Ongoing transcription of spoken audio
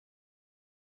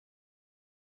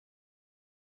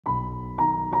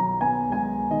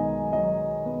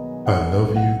I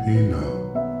love you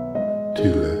enough to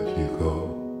let you go.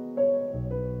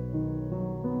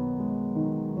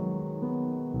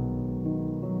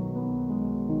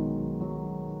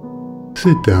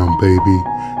 Sit down, baby,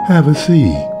 have a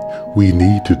seat. We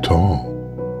need to talk.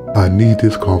 I need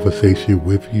this conversation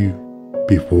with you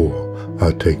before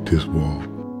I take this walk.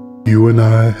 You and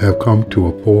I have come to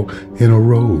a fork in a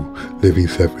road, living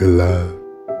separate lives.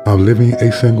 I'm living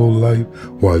a single life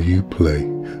while you play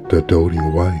the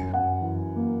doting wife.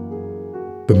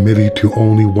 Committed to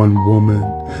only one woman,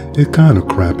 it's kinda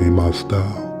cramping my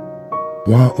style.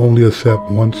 Why only accept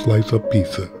one slice of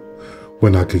pizza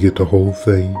when I could get the whole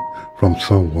thing from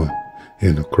someone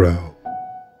in the crowd?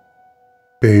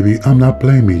 Baby, I'm not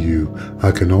blaming you,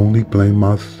 I can only blame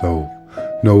myself.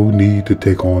 No need to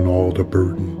take on all the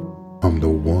burden. I'm the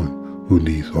one who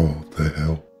needs all the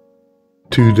help.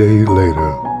 2 days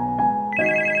later.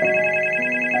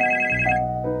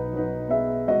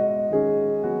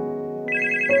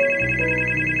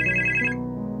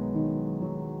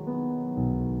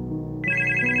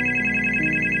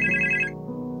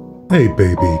 Hey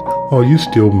baby, are you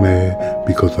still mad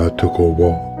because I took a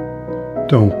walk?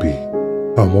 Don't be.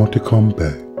 I want to come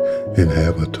back and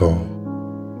have a talk.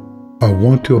 I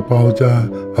want to apologize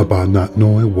about not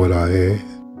knowing what I had,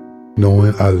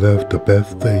 knowing I left the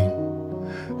best thing.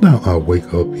 Now I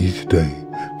wake up each day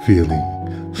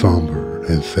feeling somber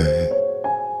and sad.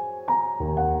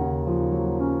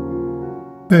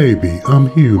 Baby, I'm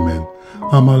human.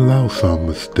 I'm allowed some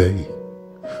mistake.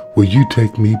 Will you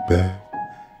take me back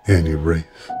and erase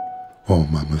all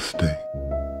my mistakes?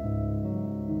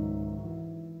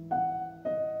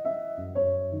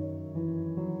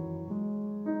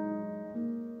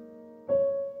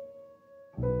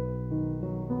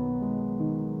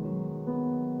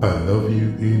 I love you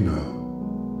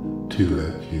enough to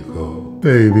let you go.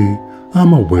 Baby,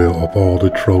 I'm aware of all the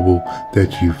trouble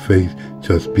that you face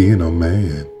just being a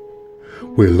man,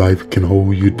 where life can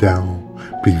hold you down,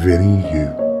 preventing you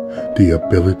the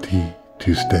ability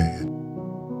to stand.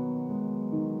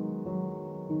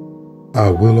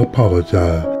 I will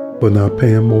apologize for not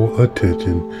paying more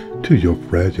attention to your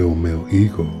fragile male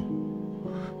ego.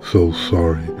 So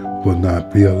sorry for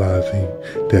not realizing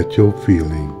that your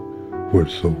feelings were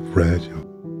so fragile.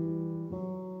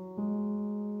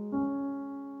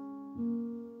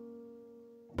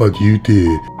 But you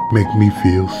did make me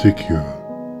feel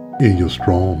secure in your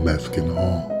strong masculine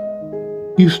arm.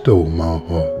 You stole my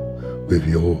heart with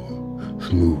your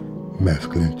smooth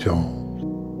masculine charm.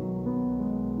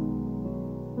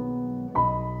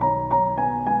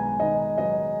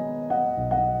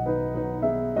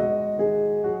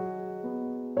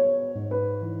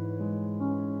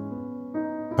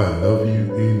 I love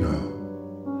you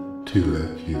enough to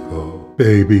let you go.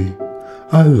 Baby,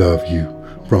 I love you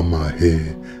from my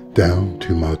head down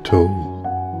to my toes.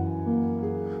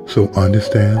 So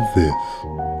understand this,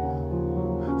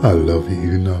 I love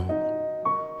you enough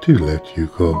to let you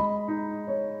go.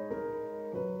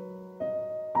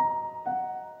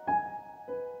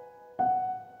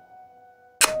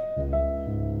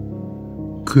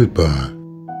 Goodbye.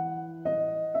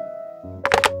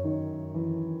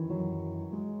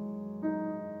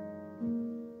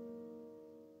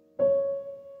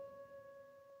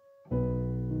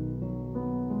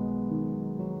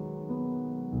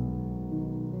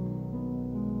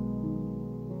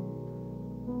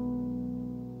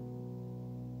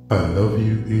 I love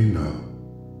you enough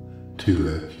to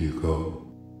let you go.